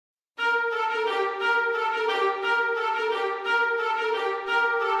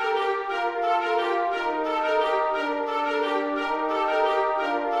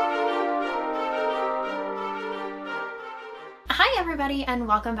everybody and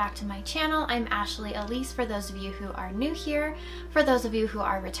welcome back to my channel. I'm AshleyElyse for those of you who are new here. For those of you who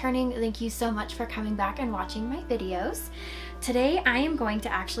are returning, thank you so much for coming back and watching my videos. Today I am going to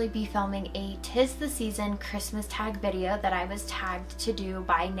actually be filming a 'Tis the Season Christmas tag video that I was tagged to do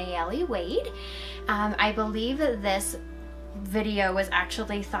by Nayeli Wade. I believe that this video was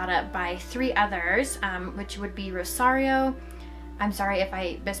actually thought up by 3 others, which would be Rosario, I'm sorry if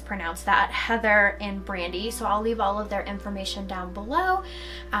I mispronounced that, Heather, and Brandy. So I'll leave all of their information down below.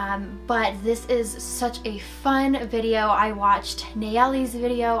 But this is such a fun video. I watched Nayeli's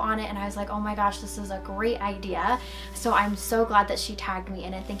video on it and I was like, oh my gosh, this is a great idea. So I'm so glad that she tagged me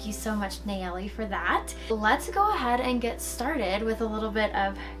in it. Thank you so much, Nayeli, for that. Let's go ahead and get started with a little bit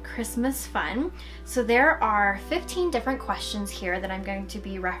of Christmas fun. So there are 15 different questions here that I'm going to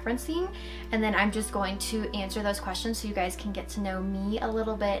be referencing, and then I'm just going to answer those questions so you guys can get to know me a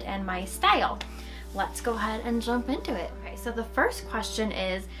little bit and my style. Let's go ahead and jump into it. Okay, so the first question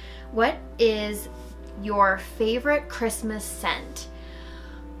is, what is your favorite Christmas scent?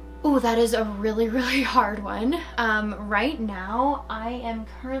 Oh, that is a really hard one. Right now, I am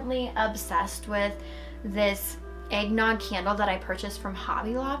currently obsessed with this eggnog candle that I purchased from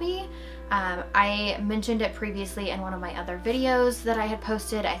Hobby Lobby. I mentioned it previously in one of my other videos that I had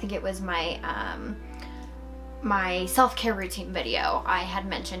posted. I think it was my my self-care routine video. I had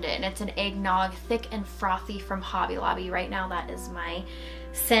mentioned it, and it's an eggnog, thick and frothy, from Hobby Lobby. Right now that is my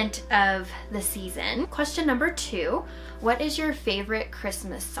scent of the season. Question number 2, what is your favorite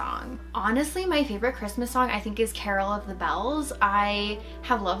Christmas song? Honestly, my favorite Christmas song I think is Carol of the Bells. I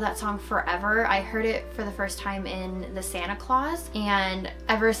have loved that song forever. I heard it for the first time in the Santa Claus, and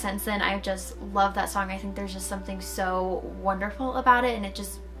ever since then I've just loved that song. I think there's just something so wonderful about it, and it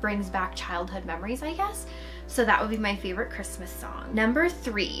just brings back childhood memories, I guess. So that would be my favorite Christmas song. Number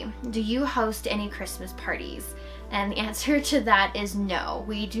 3, do you host any Christmas parties? And the answer to that is no,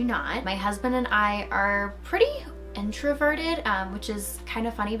 we do not. My husband and I are pretty introverted, which is kind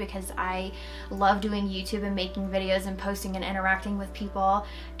of funny because I love doing YouTube and making videos and posting and interacting with people,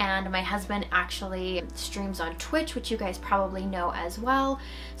 and my husband actually streams on Twitch, which you guys probably know as well.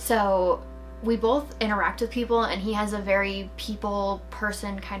 So we both interact with people, and he has a very people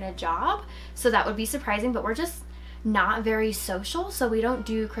person kind of job, so that would be surprising, but we're just not very social, so we don't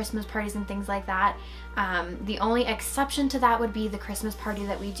do Christmas parties and things like that. The only exception to that would be the Christmas party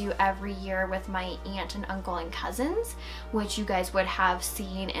that we do every year with my aunt and uncle and cousins, which you guys would have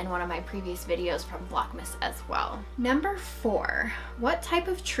seen in one of my previous videos from Vlogmas as well. Number 4, what type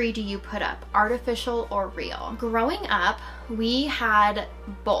of tree do you put up, artificial or real? Growing up, we had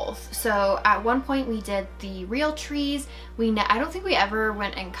both. So at one point we did the real trees. I don't think we ever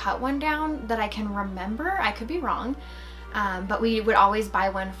went and cut one down that I can remember. I could be wrong. But we would always buy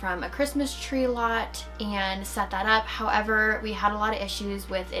one from a Christmas tree lot and set that up. However, we had a lot of issues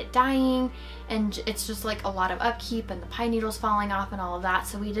with it dying, and it's just like a lot of upkeep and the pine needles falling off and all of that.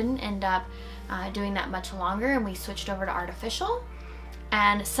 So we didn't end up doing that much longer, and we switched over to artificial.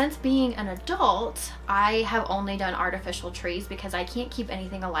 And since being an adult, I have only done artificial trees because I can't keep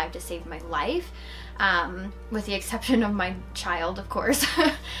anything alive to save my life, with the exception of my child, of course.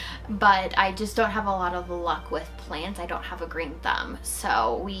 But I just don't have a lot of luck with plants. I don't have a green thumb,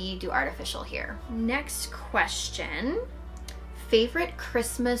 so we do artificial here. Next question, favorite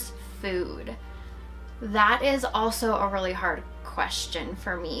Christmas food? That is also a really hard question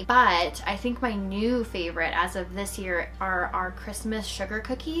for me, but I think my new favorite as of this year are our Christmas sugar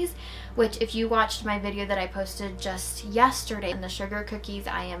cookies, which if you watched my video that I posted just yesterday, and the sugar cookies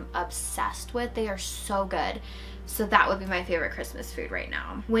I am obsessed with. They are so good. So that would be my favorite Christmas food right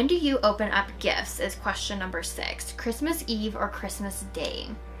now. When do you open up gifts is question number 6. Christmas Eve or Christmas Day?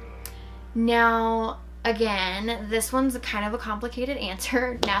 Now, again, this one's kind of a complicated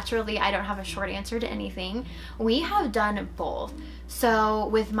answer. Naturally, I don't have a short answer to anything. We have done both. So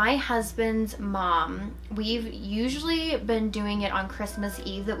with my husband's mom, we've usually been doing it on Christmas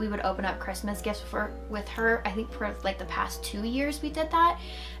Eve, that we would open up Christmas gifts with her. I think for like the past 2 years we did that.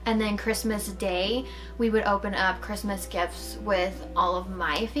 And then Christmas Day, we would open up Christmas gifts with all of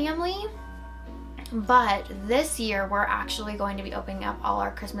my family. But this year, we're actually going to be opening up all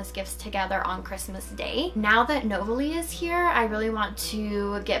our Christmas gifts together on Christmas Day. Now that Novely is here, I really want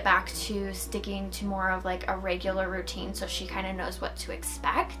to get back to sticking to more of like a regular routine so she kind of knows what to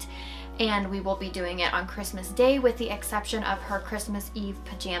expect. And we will be doing it on Christmas Day, with the exception of her Christmas Eve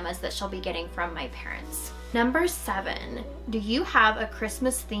pajamas that she'll be getting from my parents. Number 7, do you have a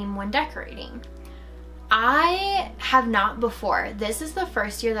Christmas theme when decorating? I have not before. This is the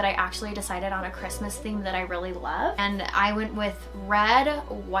first year that I actually decided on a Christmas theme that I really love, and I went with red,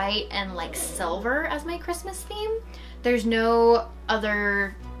 white, and like silver as my Christmas theme. there's no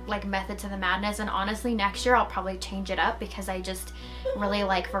other like method to the madness. And honestly, next year I'll probably change it up because I just really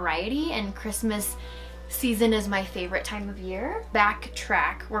like variety, and Christmas season is my favorite time of year.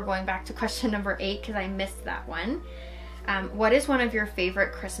 Backtrack, we're going back to question number 8 because I missed that one. What is one of your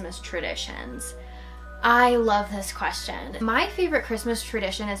favorite Christmas traditions? I love this question. My favorite Christmas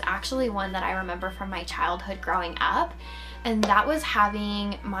tradition is actually one that I remember from my childhood growing up, and that was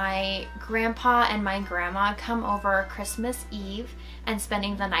having my grandpa and my grandma come over Christmas Eve and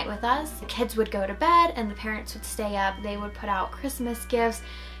spending the night with us. The kids would go to bed and the parents would stay up. They would put out Christmas gifts,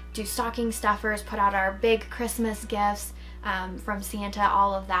 do stocking stuffers, put out our big Christmas gifts from Santa,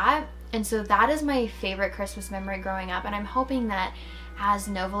 all of that. And so that is my favorite Christmas memory growing up, and I'm hoping that as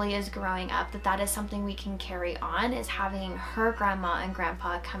Novalee is growing up, that is something we can carry on, is having her grandma and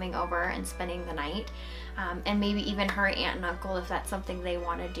grandpa coming over and spending the night, and maybe even her aunt and uncle if that's something they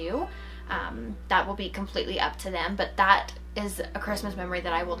want to do. That will be completely up to them, but that is a Christmas memory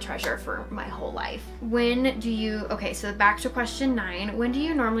that I will treasure for my whole life. When do you, okay, so back to question 9, when do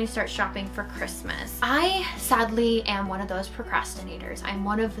you normally start shopping for Christmas? I sadly am one of those procrastinators. I'm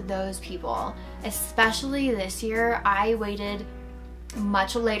one of those people, especially this year. I waited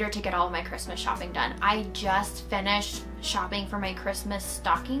much later to get all of my Christmas shopping done. I just finished shopping for my Christmas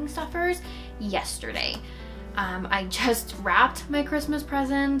stocking stuffers yesterday. I just wrapped my Christmas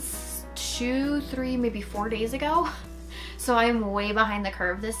presents 2, 3, maybe 4 days ago. So I'm way behind the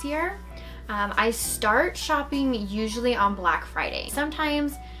curve this year. I start shopping usually on Black Friday.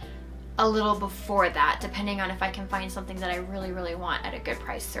 Sometimes a little before that, depending on if I can find something that I really, really want at a good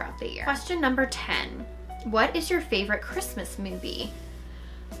price throughout the year. Question number 10. What is your favorite Christmas movie?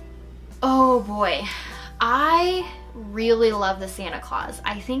 Oh boy. I really love the Santa Claus.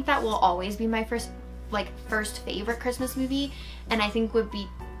 I think that will always be my first favorite Christmas movie, and I think would be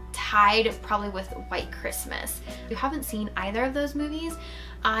tied probably with White Christmas. If you haven't seen either of those movies,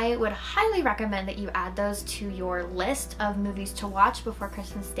 I would highly recommend that you add those to your list of movies to watch before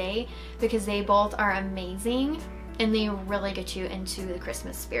Christmas Day, because they both are amazing and they really get you into the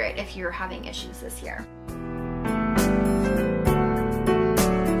Christmas spirit if you're having issues this year.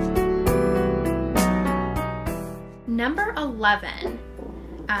 Number 11.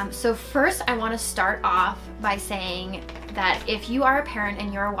 So first I want to start off by saying that if you are a parent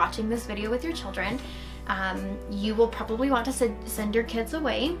and you're watching this video with your children, you will probably want to send your kids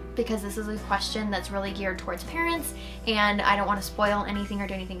away, because this is a question that's really geared towards parents, and I don't want to spoil anything or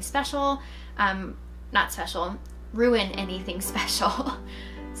do anything special. Not special, ruin anything special.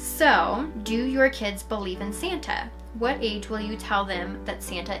 So, do your kids believe in Santa? What age will you tell them that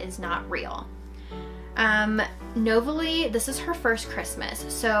Santa is not real? Novalee, this is her first Christmas,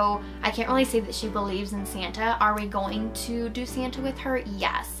 so I can't really say that she believes in Santa. Are we going to do Santa with her?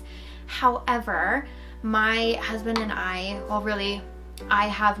 Yes. However, my husband and I, well really, I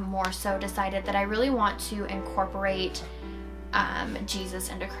have more so decided that I really want to incorporate Jesus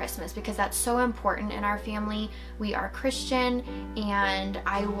into Christmas, because that's so important in our family. We are Christian, and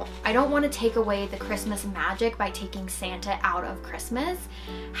I don't want to take away the Christmas magic by taking Santa out of Christmas.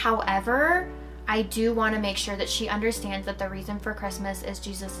 However, I do want to make sure that she understands that the reason for Christmas is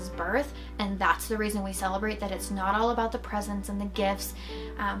Jesus's birth, and that's the reason we celebrate, that it's not all about the presents and the gifts,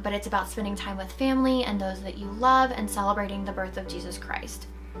 but it's about spending time with family and those that you love and celebrating the birth of Jesus Christ.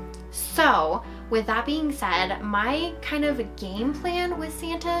 So, with that being said, my kind of game plan with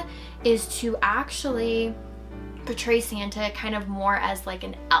Santa is to actually portray Santa kind of more as like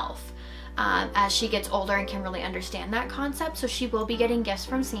an elf. As she gets older and can really understand that concept. So she will be getting gifts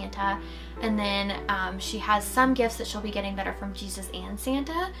from Santa, and then she has some gifts that she'll be getting that are from Jesus and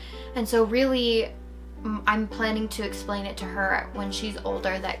Santa. And so really I'm planning to explain it to her when she's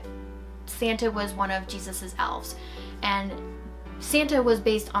older that Santa was one of Jesus's elves, and Santa was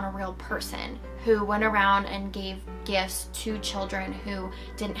based on a real person who went around and gave gifts to children who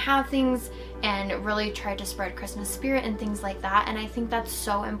didn't have things, and really tried to spread Christmas spirit and things like that. And I think that's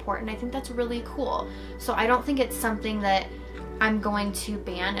so important. I think that's really cool. So I don't think it's something that I'm going to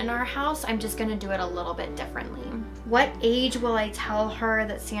ban in our house. I'm just going to do it a little bit differently. What age will I tell her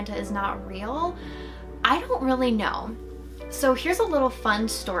that Santa is not real? I don't really know. So here's a little fun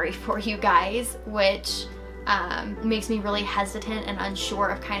story for you guys, which makes me really hesitant and unsure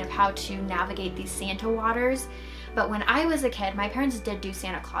of kind of how to navigate these Santa waters. But when I was a kid, my parents did do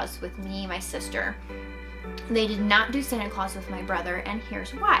Santa Claus with me, my sister. They did not do Santa Claus with my brother, and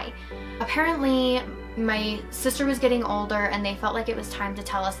here's why. Apparently, my sister was getting older and they felt like it was time to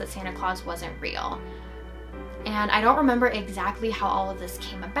tell us that Santa Claus wasn't real. And I don't remember exactly how all of this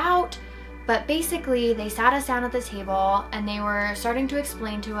came about, but basically they sat us down at the table and they were starting to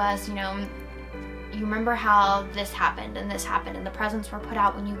explain to us, you you remember how this happened and the presents were put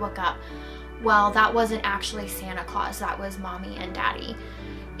out when you woke up. Well, that wasn't actually Santa Claus, that was mommy and daddy.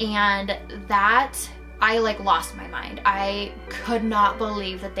 And that, I like lost my mind. I could not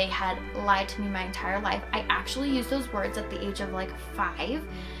believe that they had lied to me my entire life. I actually used those words at the age of like 5.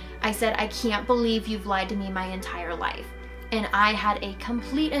 I said, I can't believe you've lied to me my entire life. And I had a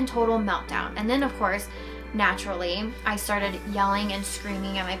complete and total meltdown. And then of course, naturally, I started yelling and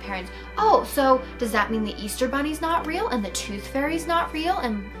screaming at my parents, oh, so does that mean the Easter Bunny's not real and the Tooth Fairy's not real?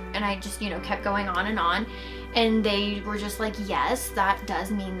 And I just, you know, kept going on. And they were just like, yes, that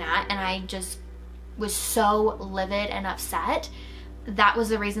does mean that. And I just was so livid and upset. That was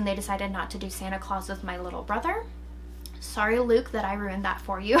the reason they decided not to do Santa Claus with my little brother. Sorry, Luke, that I ruined that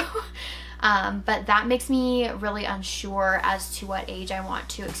for you. But that makes me really unsure as to what age I want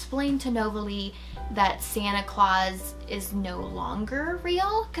to explain to Novalee that Santa Claus is no longer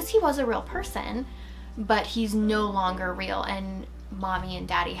real, because he was a real person, but he's no longer real, and mommy and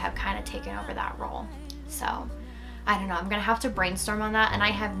daddy have kind of taken over that role. So I don't know, I'm gonna have to brainstorm on that, and I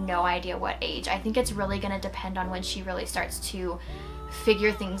have no idea what age. I think it's really gonna depend on when she really starts to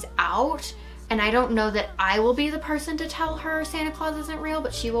figure things out. And I don't know that I will be the person to tell her Santa Claus isn't real,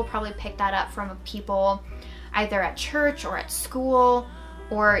 but she will probably pick that up from people either at church or at school,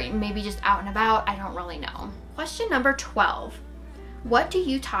 or maybe just out and about. I don't really know. Question number 12. What do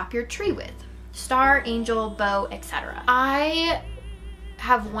you top your tree with? Star, angel, bow, etc. I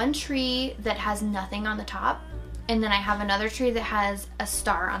have one tree that has nothing on the top, and then I have another tree that has a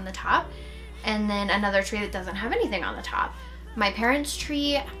star on the top, and then another tree that doesn't have anything on the top. My parents'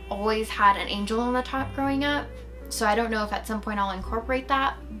 tree always had an angel on the top growing up, so I don't know if at some point I'll incorporate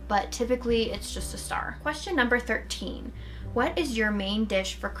that, but typically it's just a star. Question number 13. What is your main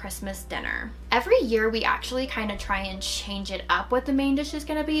dish for Christmas dinner? Every year we actually kind of try and change it up what the main dish is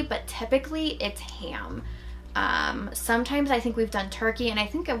gonna be, but typically it's ham. Sometimes I think we've done turkey, and I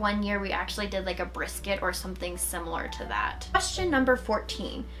think at one year we actually did like a brisket or something similar to that. Question number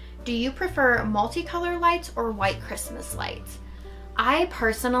 14. Do you prefer multicolor lights or white Christmas lights? I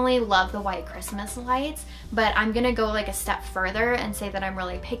personally love the white Christmas lights, but I'm gonna go like a step further and say that I'm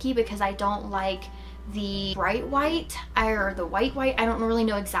really picky because I don't like the bright white or the white, I don't really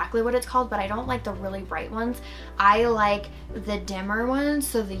know exactly what it's called, but I don't like the really bright ones. I like the dimmer ones,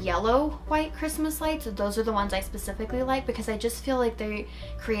 so the yellow white Christmas lights, those are the ones I specifically like because I just feel like they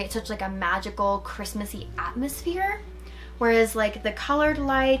create such like a magical Christmassy atmosphere. Whereas like the colored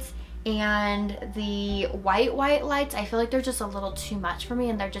lights and the white lights, I feel like they're just a little too much for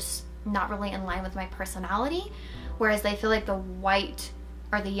me, and they're just not really in line with my personality. Whereas I feel like the white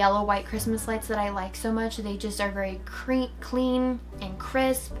or the yellow white Christmas lights that I like so much, they just are very clean and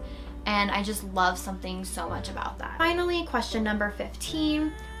crisp, and I just love something so much about that. Finally, question number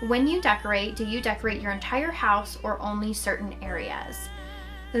 15. When you decorate, do you decorate your entire house or only certain areas?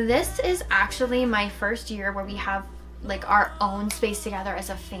 This is actually my first year where we have like our own space together as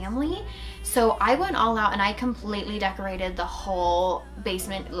a family. So I went all out and I completely decorated the whole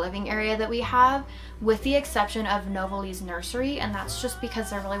basement living area that we have, with the exception of Novalee's nursery, and that's just because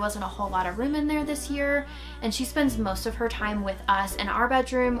there really wasn't a whole lot of room in there this year, and she spends most of her time with us in our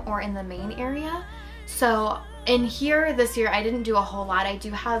bedroom or in the main area. So in here this year I didn't do a whole lot. I do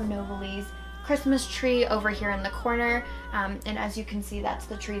have Novalee's Christmas tree over here in the corner, and as you can see, that's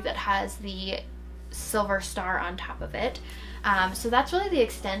the tree that has the silver star on top of it. So that's really the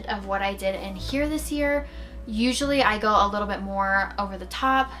extent of what I did in here this year. Usually I go a little bit more over the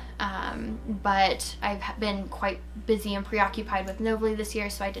top, but I've been quite busy and preoccupied with Novalee this year,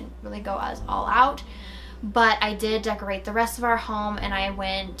 so I didn't really go as all out. But I did decorate the rest of our home, and I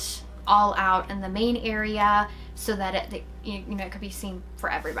went all out in the main area so that it could be seen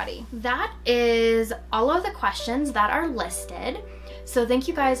for everybody. That is all of the questions that are listed. So thank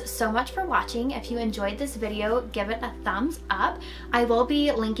you guys so much for watching. If you enjoyed this video, give it a thumbs up. I will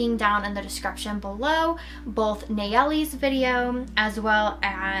be linking down in the description below both Nayeli's video as well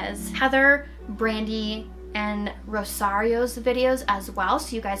as Heather, Brandy, and Rosario's videos as well,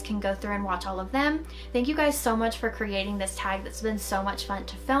 so you guys can go through and watch all of them. Thank you guys so much for creating this tag. That's been so much fun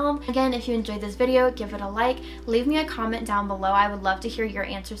to film. Again, if you enjoyed this video, give it a like, leave me a comment down below. I would love to hear your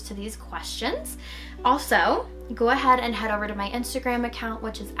answers to these questions. Also, go ahead and head over to my Instagram account,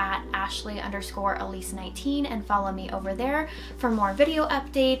 which is at Ashley_Elyse19, and follow me over there for more video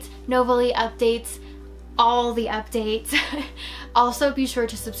updates, Novalee updates, all the updates. Also, be sure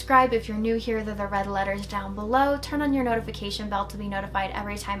to subscribe if you're new here. They're the red letters down below. Turn on your notification bell to be notified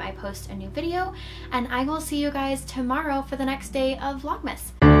every time I post a new video, and I will see you guys tomorrow for the next day of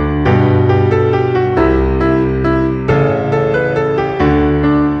Vlogmas.